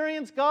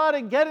experience God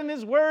and get in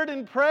His Word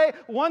and pray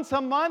once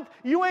a month,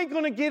 you ain't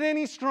going to get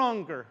any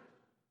stronger.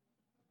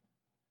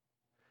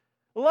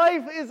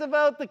 Life is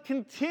about the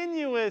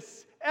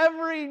continuous,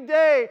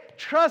 everyday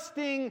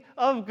trusting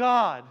of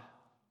God.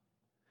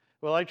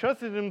 Well, I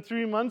trusted Him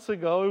 3 months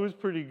ago. It was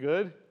pretty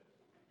good.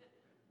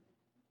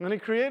 And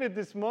it created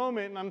this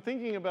moment, and I'm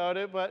thinking about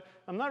it, but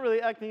I'm not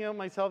really acting out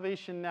my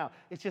salvation now.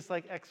 It's just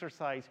like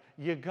exercise.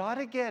 You got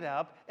to get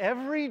up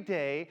every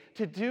day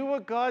to do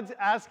what God's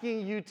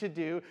asking you to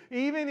do,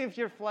 even if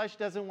your flesh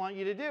doesn't want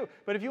you to do.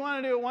 But if you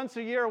want to do it once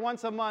a year or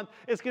once a month,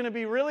 it's going to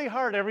be really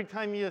hard every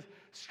time you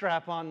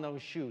strap on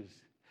those shoes.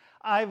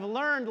 I've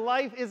learned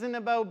life isn't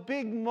about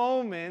big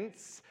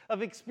moments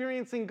of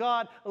experiencing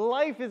God.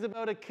 Life is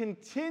about a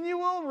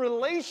continual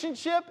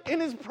relationship in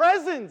His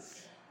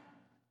presence.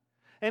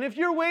 And if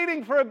you're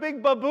waiting for a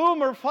big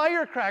ba-boom or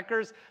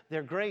firecrackers,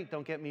 they're great,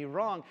 don't get me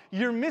wrong.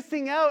 You're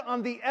missing out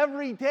on the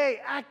everyday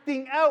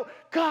acting out.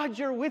 God,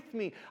 you're with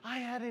me. I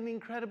had an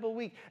incredible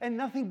week, and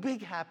nothing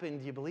big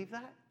happened. Do you believe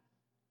that?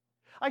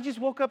 I just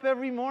woke up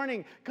every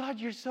morning. God,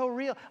 you're so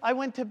real. I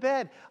went to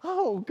bed.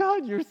 Oh,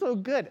 God, you're so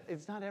good.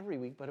 It's not every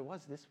week, but it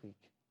was this week.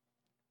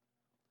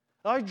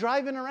 I was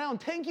driving around.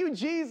 Thank you,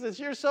 Jesus.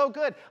 You're so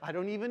good. I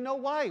don't even know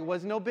why. It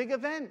was no big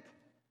event.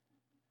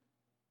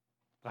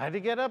 I had to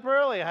get up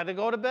early. I had to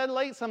go to bed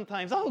late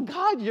sometimes. Oh,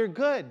 God, you're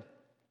good.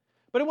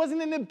 But it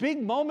wasn't in a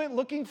big moment,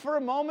 looking for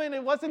a moment.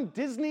 It wasn't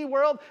Disney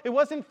World. It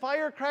wasn't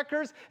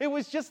firecrackers. It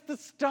was just the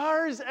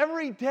stars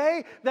every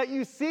day that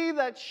you see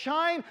that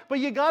shine. But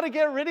you got to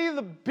get rid of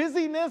the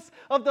busyness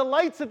of the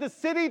lights of the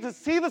city to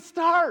see the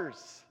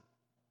stars.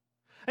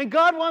 And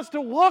God wants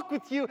to walk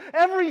with you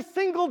every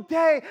single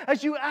day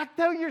as you act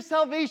out your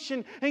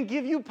salvation and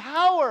give you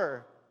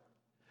power.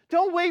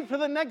 Don't wait for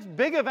the next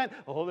big event.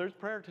 Oh, there's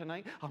prayer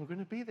tonight. I'm going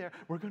to be there.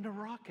 We're going to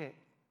rock it.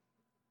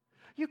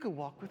 You could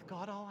walk with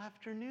God all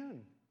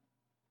afternoon.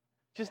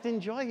 Just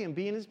enjoy him.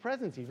 Be in his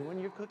presence, even when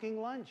you're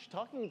cooking lunch,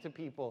 talking to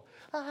people.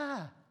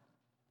 Because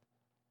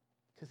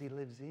he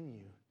lives in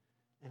you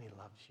and he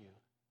loves you.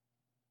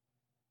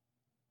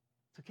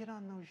 So get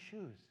on those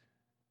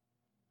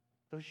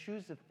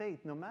shoes of faith,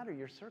 no matter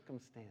your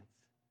circumstance,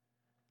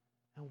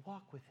 and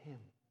walk with him.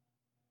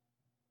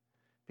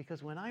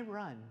 Because when I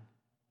run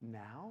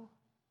now,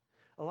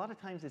 a lot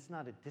of times it's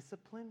not a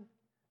discipline,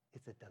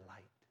 it's a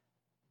delight.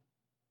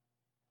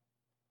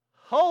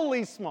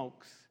 Holy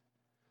smokes!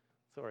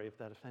 Sorry if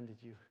that offended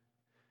you.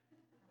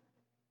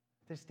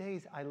 There's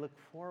days I look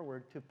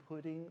forward to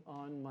putting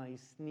on my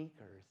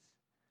sneakers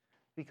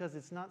because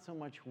it's not so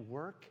much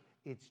work,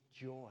 it's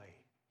joy.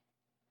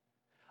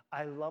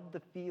 I love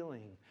the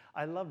feeling.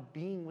 I love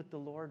being with the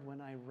Lord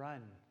when I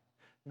run.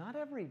 Not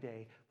every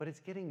day, but it's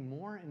getting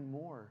more and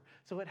more.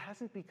 So it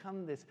hasn't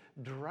become this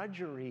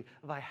drudgery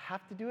of I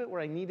have to do it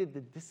where I needed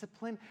the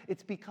discipline.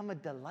 It's become a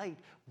delight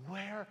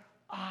where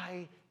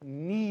I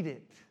need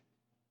it.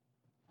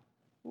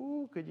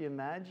 Ooh, could you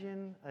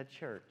imagine a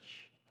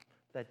church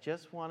that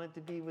just wanted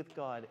to be with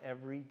God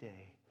every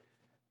day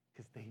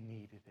because they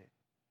needed it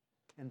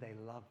and they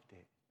loved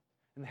it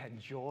and they had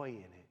joy in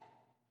it?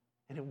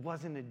 And it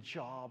wasn't a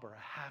job or a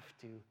have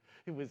to.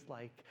 It was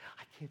like,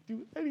 I can't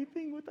do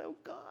anything without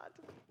God.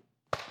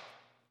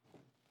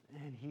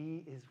 And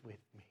he is with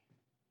me.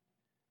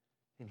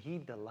 And he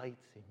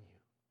delights in you.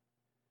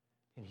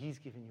 And he's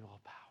given you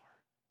all power.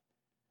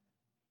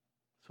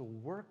 So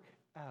work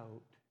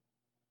out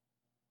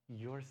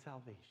your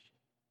salvation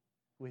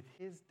with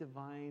his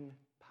divine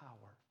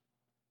power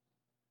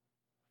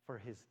for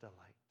his delight.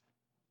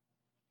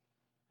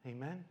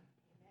 Amen?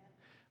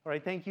 All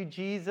right, thank you,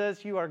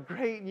 Jesus. You are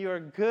great and you are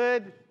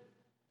good.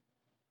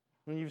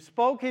 When you've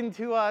spoken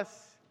to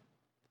us,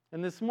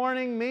 and this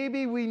morning,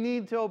 maybe we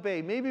need to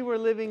obey. Maybe we're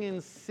living in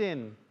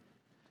sin.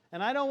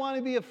 And I don't want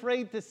to be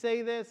afraid to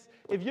say this.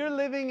 If you're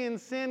living in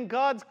sin,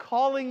 God's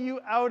calling you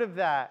out of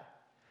that.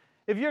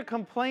 If you're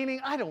complaining,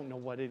 I don't know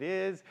what it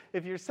is.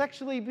 If you're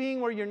sexually being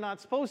where you're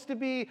not supposed to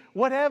be,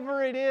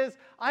 whatever it is,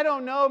 I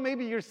don't know.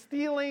 Maybe you're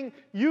stealing.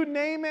 You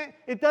name it.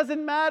 It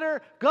doesn't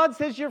matter. God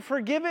says you're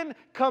forgiven.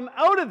 Come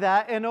out of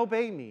that and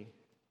obey me.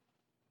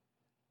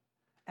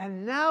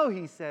 And now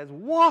he says,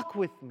 walk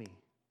with me,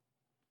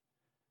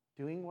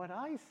 doing what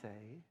I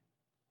say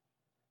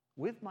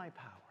with my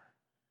power.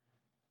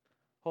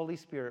 Holy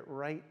Spirit,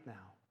 right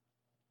now,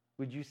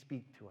 would you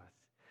speak to us?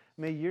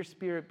 May your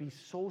Spirit be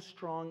so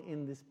strong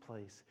in this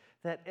place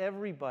that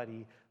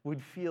everybody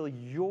would feel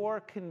your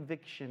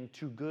conviction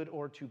to good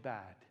or to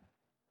bad.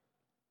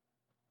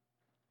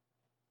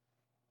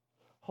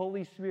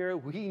 Holy Spirit,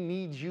 we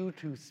need you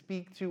to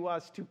speak to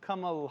us, to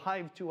come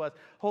alive to us.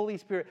 Holy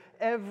Spirit,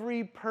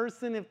 every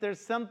person, if there's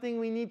something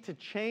we need to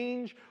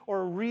change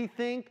or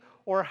rethink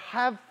or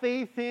have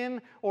faith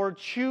in or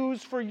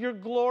choose for your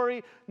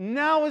glory,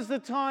 now is the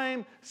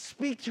time.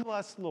 Speak to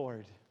us,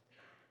 Lord.